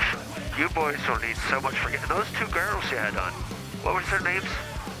show. You boys will need so much forgiveness. Those two girls you had on, what was their names?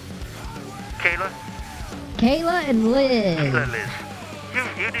 Kayla? Kayla and Liz. Kayla and Liz.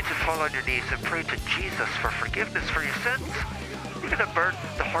 You need to fall on your knees and pray to Jesus for forgiveness for your sins. You're gonna burn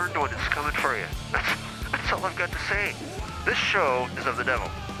the horned one that's coming for you. That's all I've got to say. This show is of the devil.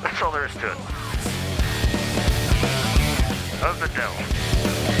 That's all there is to it. Of the devil.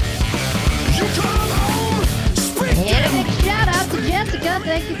 And a big shout out to Jessica.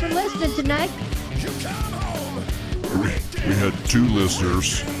 Thank you for listening tonight. We had 2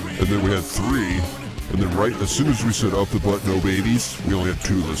 listeners, and then we had 3, and then right as soon as we said up the butt, no babies, we only had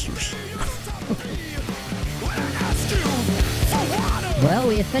 2 listeners. Well,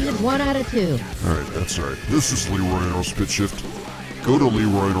 we offended 1 out of 2. All right, that's all right. This is Leroy and Earl's Pitch Shift. Go to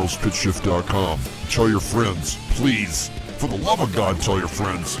LeroyandEarlsPitchShift.com. Tell your friends, please. For the love of God, tell your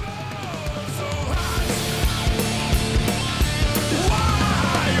friends.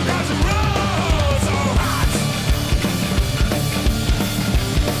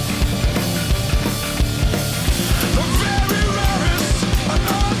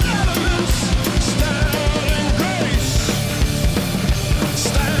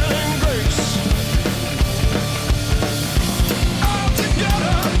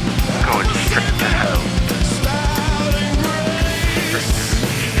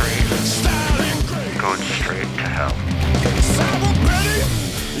 Going straight to hell.